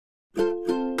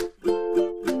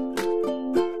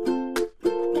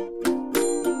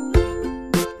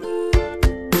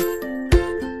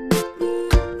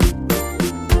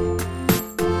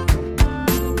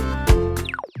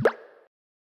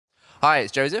Hi,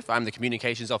 it's Joseph. I'm the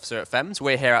Communications Officer at FEMS.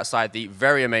 We're here outside the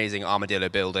very amazing Armadillo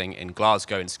building in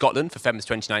Glasgow in Scotland for FEMS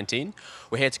 2019.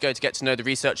 We're here to get to know the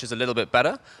researchers a little bit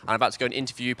better. I'm about to go and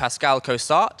interview Pascale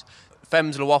Cossart,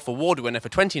 FEMS-Lwoff Award winner for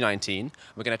 2019.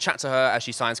 We're going to chat to her as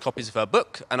she signs copies of her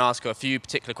book and ask her a few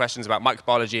particular questions about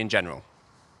microbiology in general.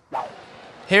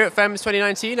 Here at FEMS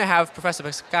 2019, I have Professor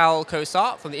Pascale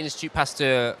Cossart from the Institut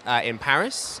Pasteur in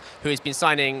Paris, who has been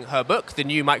signing her book, The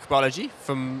New Microbiology,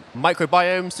 from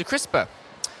Microbiomes to CRISPR.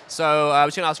 So I'm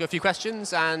just going to ask her a few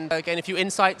questions and gain a few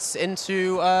insights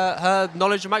into her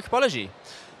knowledge of microbiology.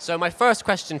 So my first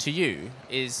question to you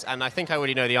is, and I think I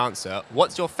already know the answer,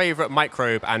 what's your favorite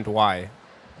microbe and why?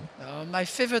 My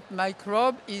favorite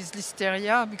microbe is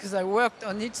Listeria because I worked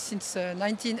on it since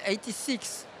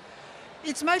 1986.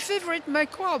 It's my favorite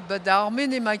microbe, but there are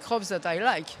many microbes that I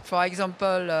like. For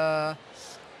example,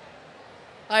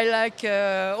 I like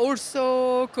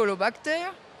also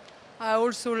Colobacter. I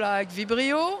also like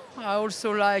Vibrio. I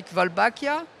also like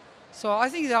Wolbachia. So I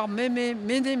think there are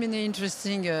many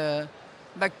interesting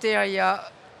bacteria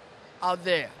out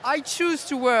there. I choose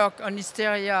to work on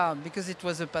Listeria because it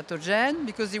was a pathogen,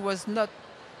 because it was not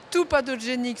too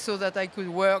pathogenic so that I could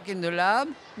work in the lab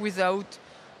without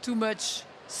too much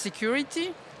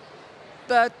security,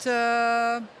 but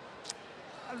there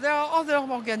are other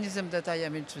organisms that I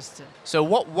am interested in. So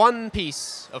what one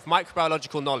piece of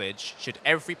microbiological knowledge should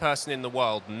every person in the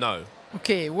world know?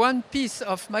 Okay, one piece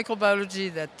of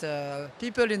microbiology that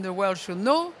people in the world should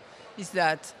know is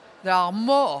that there are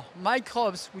more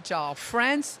microbes which are our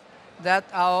friends than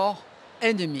our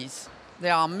enemies.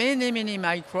 There are many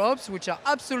microbes which are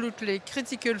absolutely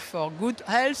critical for good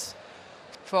health,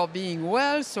 for being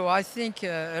well. So I think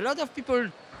a lot of people,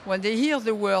 when they hear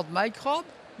the word microbe,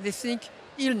 they think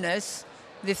illness,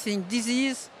 they think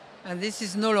disease, and this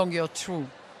is no longer true.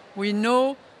 We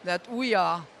know that we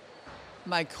are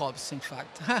microbes, in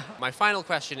fact. My final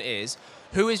question is,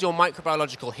 who is your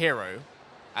microbiological hero,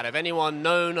 out of anyone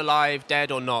known, alive,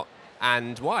 dead or not,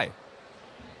 and why?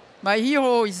 My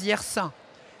hero is Yersin.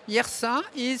 Yersin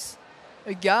is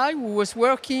a guy who was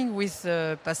working with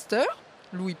Pasteur,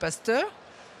 Louis Pasteur,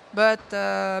 but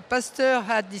Pasteur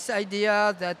had this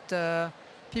idea that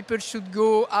people should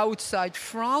go outside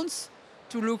France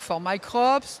to look for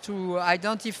microbes, to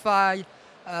identify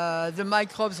the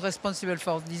microbes responsible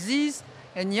for disease.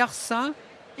 And Yersin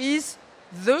is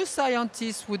the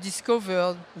scientist who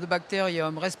discovered the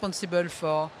bacterium responsible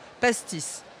for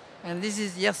pestis. And this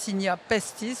is Yersinia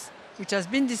pestis, which has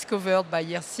been discovered by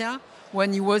Yersin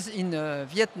when he was in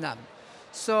Vietnam.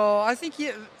 So I think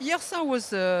Yersin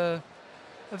was a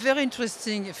very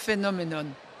interesting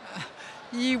phenomenon.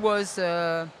 He was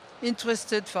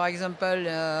interested, for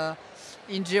example,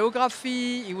 in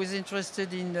geography, he was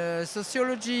interested in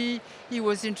sociology, he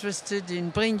was interested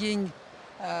in bringing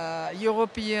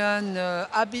European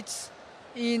habits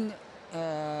in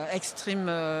extreme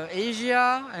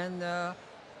Asia, and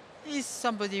he's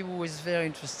somebody who is very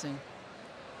interesting.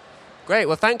 Great,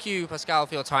 well thank you Pascale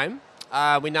for your time.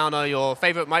 We now know your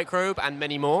favorite microbe and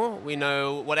many more. We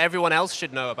know what everyone else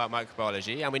should know about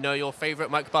microbiology, and we know your favorite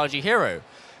microbiology hero.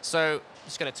 So I'm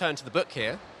just going to turn to the book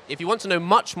here. If you want to know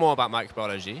much more about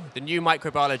microbiology, the new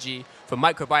Microbiology from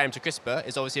Microbiome to CRISPR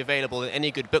is obviously available in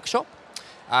any good bookshop.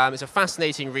 It's a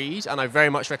fascinating read, and I very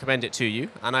much recommend it to you.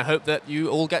 And I hope that you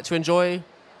all get to enjoy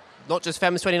not just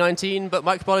FEMS 2019, but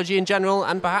microbiology in general,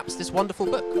 and perhaps this wonderful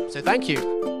book. So thank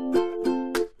you.